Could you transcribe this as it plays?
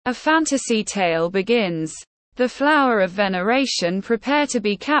A fantasy tale begins. The flower of veneration prepare to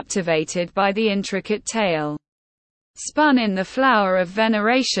be captivated by the intricate tale spun in the Flower of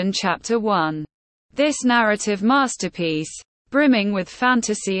Veneration Chapter 1. This narrative masterpiece, brimming with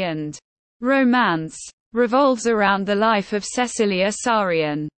fantasy and romance, revolves around the life of Cecilia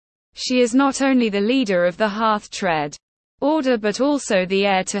Sarian. She is not only the leader of the Hearth-Tread order but also the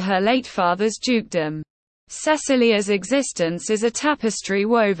heir to her late father's dukedom. Cecilia's existence is a tapestry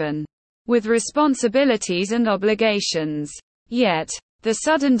woven with responsibilities and obligations. Yet, the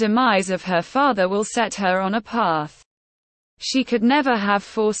sudden demise of her father will set her on a path she could never have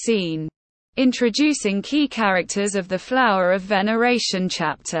foreseen. Introducing key characters of the Flower of Veneration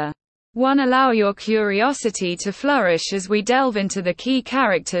Chapter 1. Allow your curiosity to flourish as we delve into the key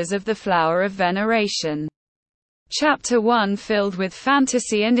characters of the Flower of Veneration. Chapter 1 filled with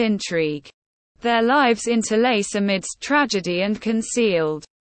fantasy and intrigue. Their lives interlace amidst tragedy and concealed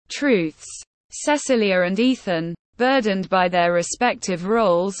truths. Cecilia and Ethan, burdened by their respective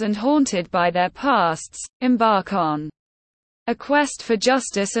roles and haunted by their pasts, embark on a quest for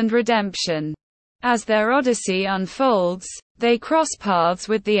justice and redemption. As their odyssey unfolds, they cross paths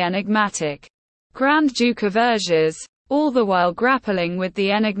with the enigmatic Grand Duke of Urges, all the while grappling with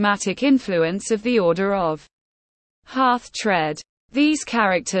the enigmatic influence of the Order of Hearth-Tread. These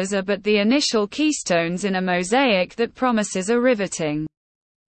characters are but the initial keystones in a mosaic that promises a riveting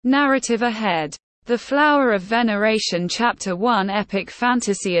narrative ahead. The Flower of Veneration Chapter 1 Epic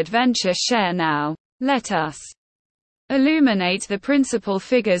Fantasy Adventure Share now. Let us illuminate the principal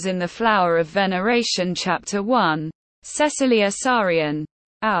figures in the Flower of Veneration Chapter 1. Cecilia Sarian.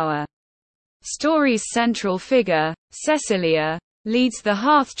 Our story's central figure, Cecilia, leads the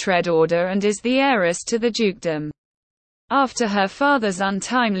Hearth-Tread order and is the heiress to the dukedom. After her father's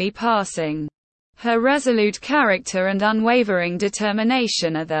untimely passing, her resolute character and unwavering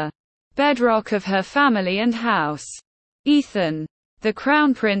determination are the bedrock of her family and house. Ethan, the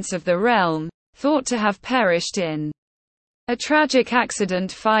crown prince of the realm, thought to have perished in a tragic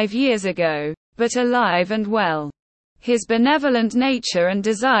accident 5 years ago, but alive and well. His benevolent nature and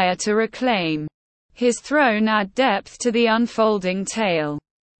desire to reclaim his throne add depth to the unfolding tale.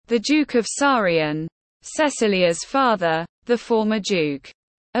 The Duke of Sarian, Cecilia's father, the former Duke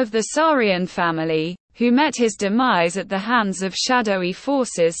of the Sarian family, who met his demise at the hands of shadowy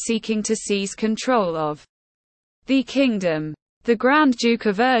forces seeking to seize control of the kingdom. The Grand Duke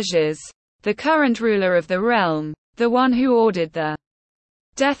of Urges, the current ruler of the realm, the one who ordered the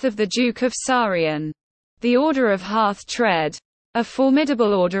death of the Duke of Sarian. The Order of Hearth-Tread, a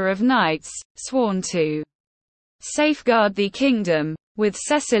formidable order of knights, sworn to safeguard the kingdom, with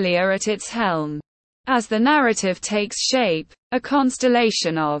Cecilia at its helm. As the narrative takes shape, a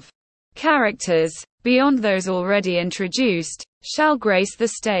constellation of characters, beyond those already introduced, shall grace the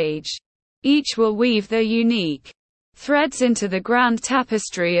stage. Each will weave their unique threads into the grand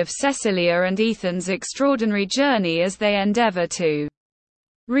tapestry of Cecilia and Ethan's extraordinary journey as they endeavor to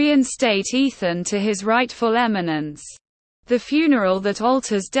reinstate Ethan to his rightful eminence. The funeral that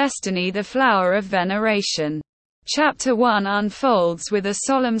alters destiny. The Flower of Veneration Chapter 1 unfolds with a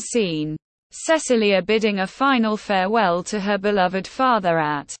solemn scene. Cecilia bidding a final farewell to her beloved father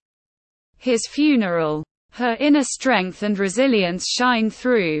at his funeral. Her inner strength and resilience shine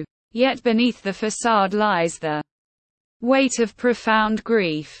through, yet beneath the facade lies the weight of profound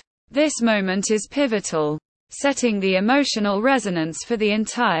grief. This moment is pivotal, setting the emotional resonance for the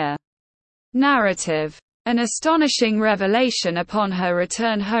entire narrative. An astonishing revelation. Upon her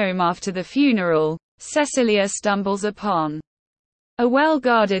return home after the funeral, Cecilia stumbles upon a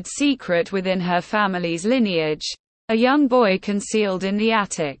well-guarded secret within her family's lineage, a young boy concealed in the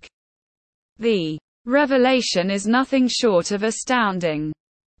attic. The revelation is nothing short of astounding.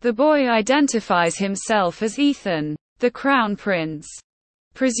 The boy identifies himself as Ethan, the crown prince,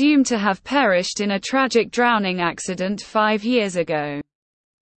 presumed to have perished in a tragic drowning accident 5 years ago.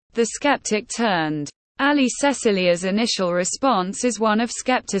 The skeptic turned ally. Cecilia's initial response is one of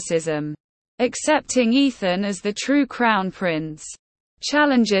skepticism. Accepting Ethan as the true crown prince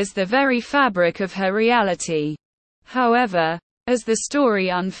challenges the very fabric of her reality. However, as the story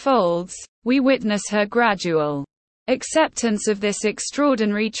unfolds, we witness her gradual acceptance of this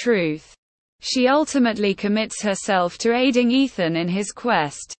extraordinary truth. She ultimately commits herself to aiding Ethan in his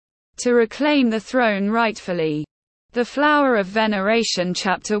quest to reclaim the throne rightfully. The Flower of Veneration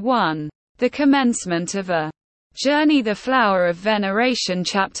Chapter 1. The commencement of a journey. The Flower of Veneration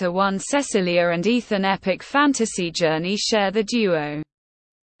Chapter 1. Cecilia and Ethan epic fantasy journey. Share. The duo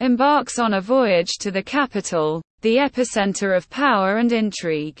embarks on a voyage to the capital, the epicenter of power and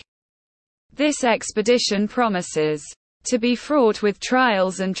intrigue. This expedition promises to be fraught with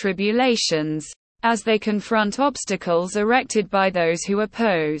trials and tribulations, as they confront obstacles erected by those who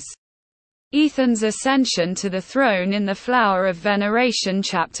oppose Ethan's ascension to the throne in the Flower of Veneration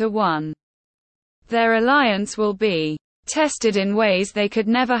Chapter 1. Their alliance will be tested in ways they could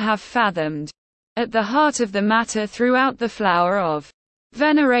never have fathomed. At the heart of the matter throughout the Flower of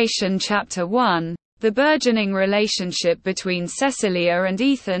Veneration Chapter 1, the burgeoning relationship between Cecilia and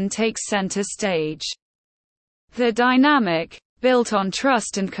Ethan takes center stage. The dynamic, built on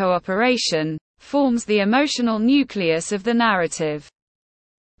trust and cooperation, forms the emotional nucleus of the narrative.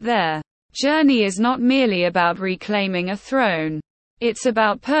 Their journey is not merely about reclaiming a throne. It's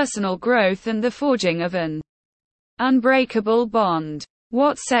about personal growth and the forging of an unbreakable bond.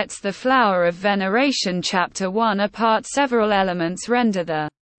 What sets the Flower of Veneration Chapter 1 apart? Several elements render the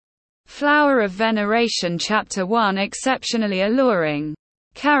Flower of Veneration Chapter 1 exceptionally alluring.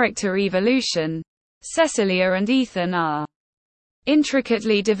 Character evolution. Cecilia and Ethan are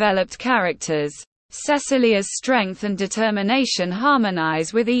intricately developed characters. Cecilia's strength and determination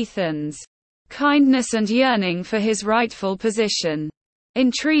harmonize with Ethan's kindness and yearning for his rightful position.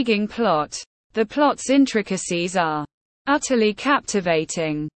 Intriguing plot. The plot's intricacies are utterly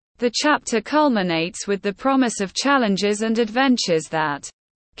captivating. The chapter culminates with the promise of challenges and adventures that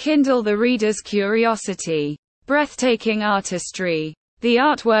kindle the reader's curiosity. Breathtaking artistry. The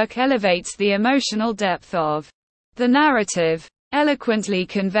artwork elevates the emotional depth of the narrative, eloquently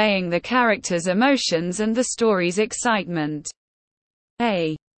conveying the characters' emotions and the story's excitement.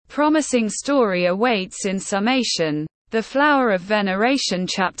 A promising story awaits. In summation, The Flower of Veneration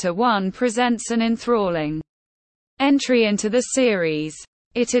Chapter 1 presents an enthralling entry into the series.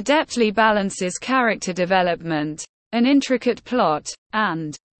 It adeptly balances character development, an intricate plot,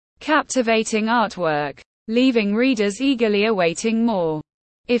 and captivating artwork, leaving readers eagerly awaiting more.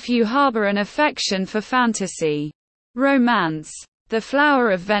 If you harbor an affection for fantasy, romance, The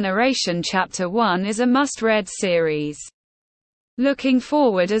Flower of Veneration Chapter 1 is a must-read series. Looking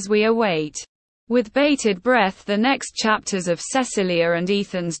forward as we await with bated breath the next chapters of Cecilia and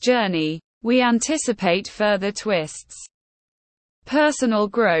Ethan's journey, we anticipate further twists, personal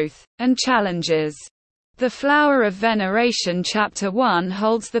growth, and challenges. The Flower of Veneration Chapter 1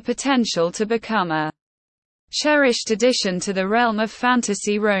 holds the potential to become a cherished addition to the realm of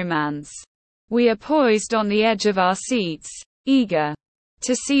fantasy romance. We are poised on the edge of our seats, eager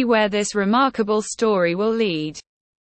to see where this remarkable story will lead.